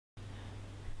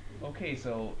Okay,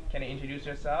 so can you introduce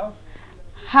yourself?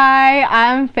 Hi,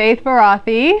 I'm Faith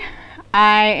Barathi.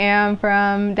 I am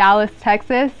from Dallas,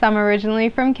 Texas. I'm originally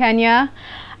from Kenya.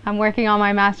 I'm working on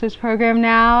my master's program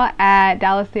now at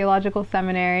Dallas Theological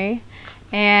Seminary.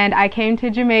 And I came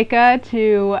to Jamaica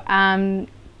to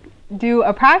do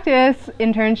a practice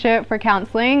internship for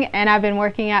counseling, and I've been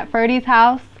working at Ferdy's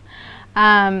House.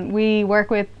 We work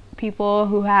with people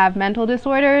who have mental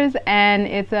disorders, and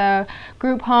it's a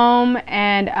group home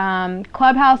and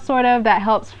clubhouse sort of that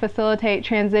helps facilitate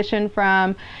transition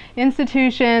from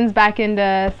institutions back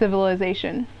into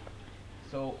civilization.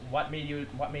 So what made you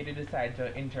decide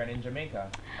to intern in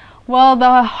Jamaica? Well,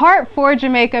 the heart for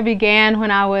Jamaica began when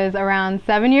I was around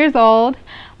 7 years old.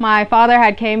 My father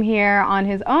had came here on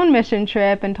his own mission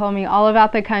trip and told me all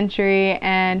about the country,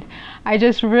 and I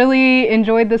just really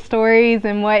enjoyed the stories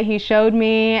and what he showed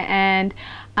me. And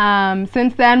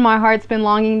since then, my heart's been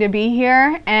longing to be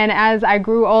here. And as I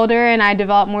grew older and I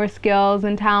developed more skills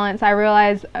and talents, I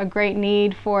realized a great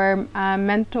need for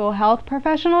mental health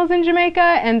professionals in Jamaica.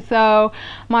 And so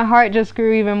my heart just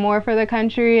grew even more for the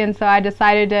country. And so I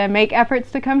decided to make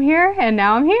efforts to come here, and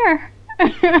now I'm here.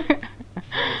 Great.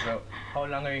 So how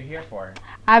long are you here for?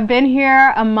 I've been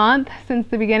here a month since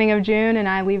the beginning of June, and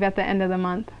I leave at the end of the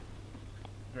month.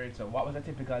 Great. So what was a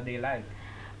typical day like?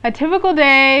 A typical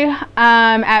day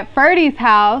at Ferdy's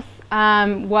house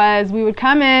was we would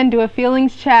come in, do a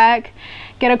feelings check,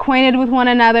 get acquainted with one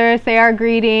another, say our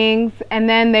greetings, and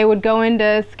then they would go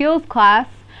into skills class,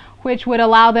 which would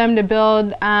allow them to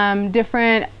build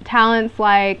different talents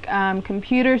like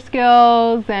computer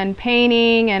skills and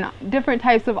painting and different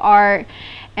types of art.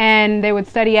 And they would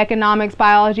study economics,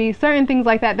 biology, certain things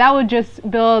like that. That would just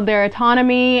build their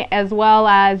autonomy as well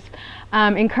as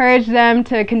encourage them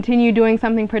to continue doing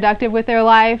something productive with their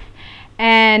life.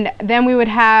 And then we would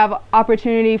have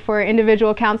opportunity for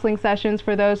individual counseling sessions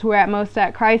for those who are at most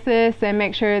at crisis, and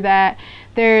make sure that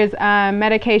there's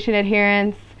medication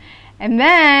adherence. And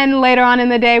then later on in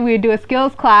the day, we would do a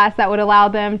skills class that would allow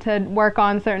them to work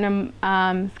on certain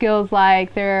skills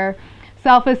like their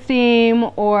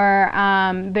self-esteem or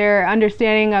their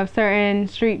understanding of certain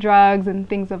street drugs and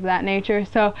things of that nature.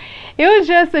 So it was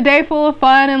just a day full of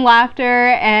fun and laughter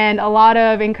and a lot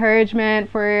of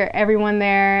encouragement for everyone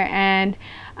there, and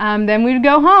then we'd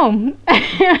go home.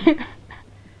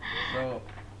 So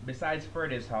besides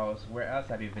Furthest house, where else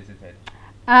have you visited?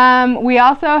 We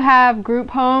also have group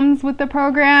homes with the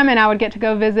program, and I would get to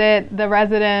go visit the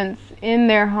residents in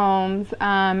their homes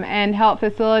and help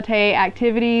facilitate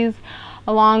activities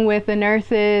along with the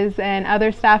nurses and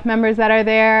other staff members that are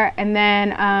there. And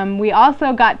then we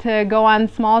also got to go on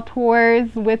small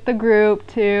tours with the group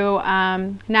to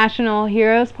National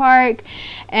Heroes Park.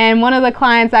 And one of the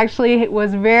clients actually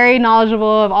was very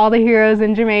knowledgeable of all the heroes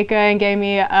in Jamaica and gave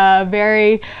me a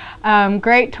very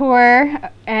great tour,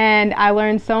 and I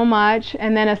learned so much.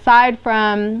 And then aside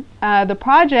from the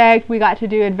project, we got to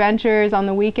do adventures on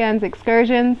the weekends,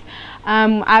 excursions.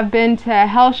 I've been to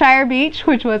Hellshire Beach,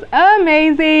 which was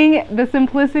amazing. The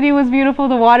simplicity was beautiful,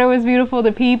 the water was beautiful,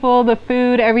 the people, the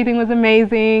food, everything was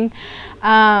amazing.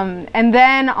 And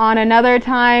then on another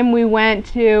time we went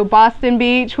to Boston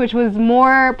Beach, which was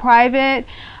more private.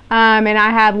 And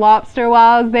I had lobster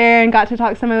while I was there and got to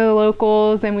talk to some of the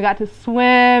locals, and we got to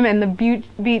swim, and the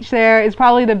beach there is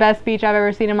probably the best beach I've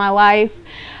ever seen in my life.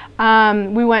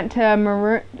 We went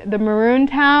to the Maroon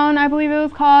Town, I believe it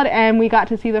was called, and we got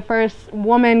to see the first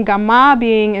woman Gama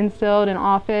being instilled in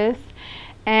office.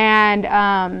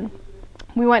 And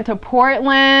we went to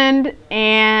Portland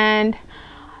and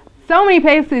so many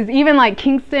places, even like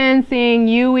Kingston, seeing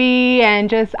Yui,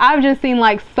 and I've just seen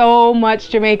like so much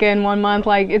Jamaica in 1 month.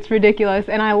 Like, it's ridiculous,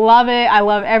 and I love it. I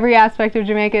love every aspect of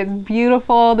Jamaica. It's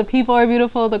beautiful, the people are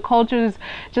beautiful, the culture's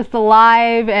just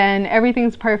alive, and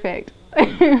everything's perfect.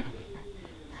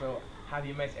 So have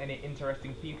you met any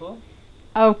interesting people?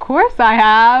 Of course I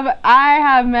have. I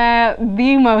have met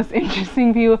the most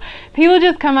interesting people. People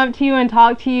just come up to you and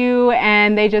talk to you,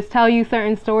 and they just tell you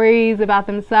certain stories about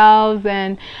themselves.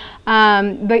 And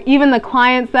even the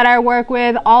clients that I work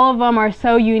with, all of them are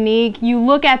so unique. You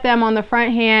look at them on the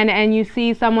front hand and you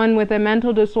see someone with a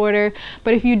mental disorder,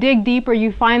 but if you dig deeper,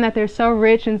 you find that they're so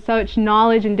rich in such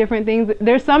knowledge and different things.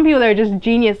 There's some people that are just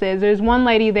geniuses. There's one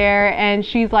lady there, and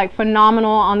she's like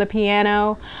phenomenal on the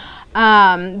piano.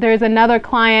 There's another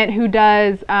client who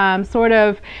does sort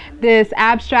of this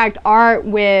abstract art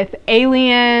with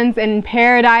aliens and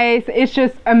paradise. It's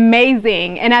just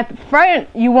amazing. And at the front,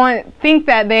 you won't think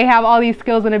that they have all these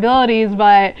skills and abilities,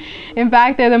 but in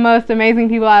fact, they're the most amazing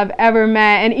people I've ever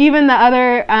met. And even the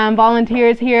other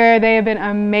volunteers here, they have been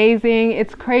amazing.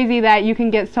 It's crazy that you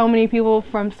can get so many people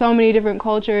from so many different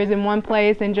cultures in one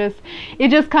place, and it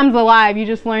just comes alive. You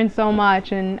just learn so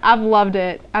much, and I've loved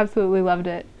it. Absolutely loved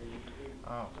it.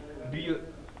 Oh. Do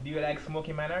you like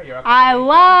Smoky Manor? I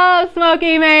love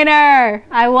Smoky Manor.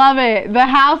 I love it. The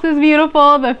house is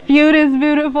beautiful. The food is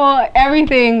beautiful.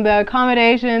 Everything. The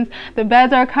accommodations. The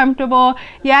beds are comfortable.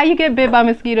 Yeah, you get bit by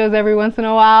mosquitoes every once in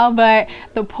a while, but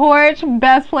the porch,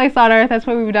 best place on earth. That's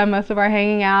where we've done most of our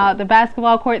hanging out. The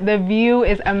basketball court, the view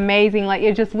is amazing. Like,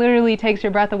 it just literally takes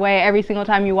your breath away every single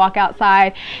time you walk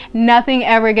outside. Nothing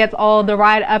ever gets old. The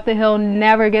ride up the hill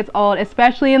never gets old,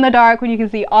 especially in the dark when you can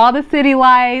see all the city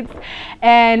lights,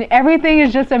 and everything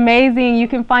is just amazing. You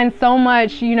can find so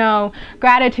much,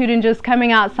 gratitude in just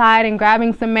coming outside and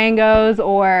grabbing some mangoes,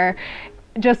 or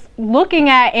just looking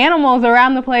at animals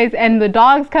around the place, and the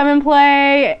dogs come and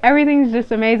play. Everything's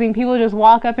just amazing. People just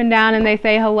walk up and down and they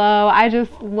say hello. I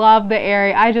just love the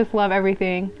area. I just love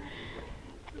everything.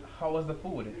 How was the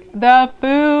food? The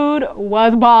food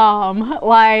was bomb.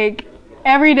 Like,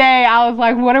 every day I was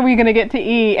like, what are we gonna get to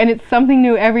eat? And it's something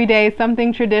new every day,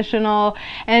 something traditional.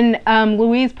 And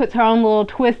Louise puts her own little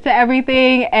twist to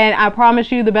everything, and I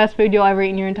promise you, the best food you'll ever eat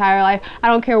in your entire life. I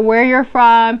don't care where you're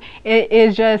from, it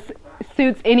is just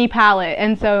suits any palate,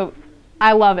 and so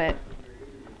I love it.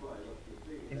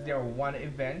 Is there one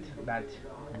event that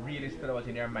really stood out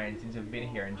in your mind since you've been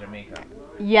here in Jamaica?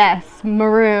 Yes,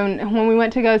 Maroon. When we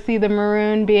went to go see the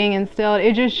Maroon being instilled,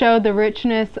 it just showed the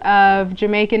richness of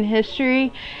Jamaican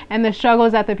history and the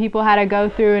struggles that the people had to go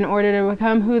through in order to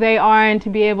become who they are, and to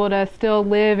be able to still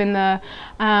live in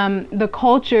the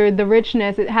culture, the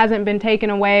richness. It hasn't been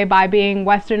taken away by being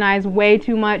westernized way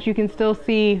too much. You can still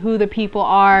see who the people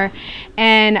are,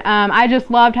 and I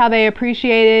just loved how they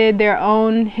appreciated their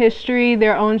own history,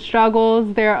 their own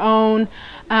struggles, their own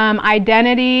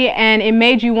identity, and it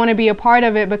made you want to be a part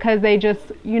of it because they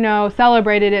just,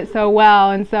 celebrated it so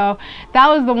well. And so that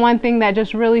was the one thing that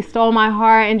just really stole my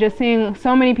heart, and just seeing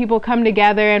so many people come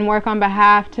together and work on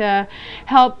behalf to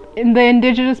help the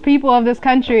indigenous people of this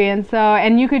country.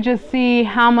 And you could just see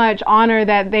how much honor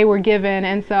that they were given,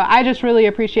 and so I just really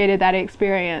appreciated that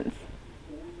experience.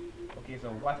 So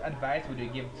what advice would you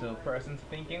give to persons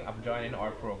thinking of joining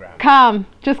our program?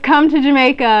 Just come to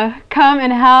Jamaica. Come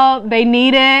and help. They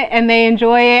need it, and they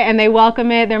enjoy it, and they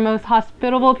welcome it. They're the most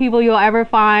hospitable people you'll ever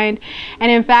find.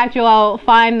 And in fact, you'll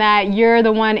find that you're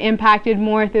the one impacted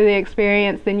more through the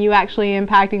experience than you actually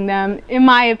impacting them. In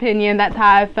my opinion, that's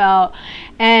how I felt.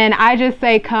 And I just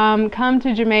say come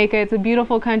to Jamaica. It's a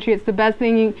beautiful country. It's the best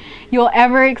thing you'll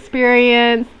ever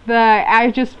experience.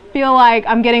 I just feel like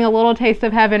I'm getting a little taste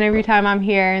of heaven every time I'm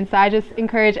here, and so I just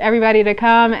encourage everybody to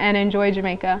come and enjoy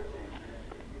Jamaica.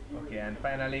 Okay, and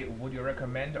finally, would you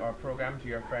recommend our program to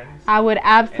your friends? I would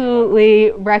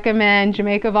absolutely recommend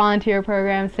Jamaica Volunteer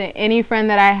Programs to any friend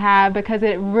that I have, because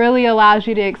it really allows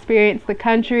you to experience the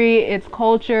country, its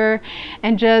culture,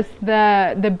 and just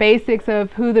the basics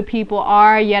of who the people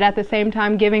are, yet at the same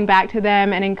time giving back to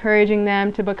them and encouraging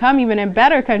them to become even a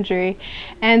better country.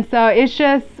 And so it's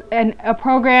just a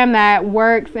program that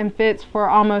works and fits for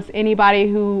almost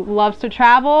anybody who loves to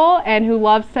travel and who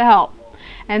loves to help.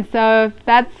 And so if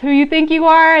that's who you think you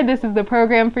are, this is the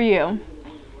program for you.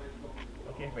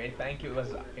 Okay, great. Thank you.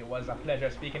 It was a pleasure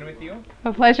speaking with you.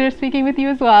 A pleasure speaking with you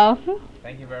as well.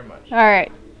 Thank you very much. All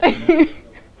right.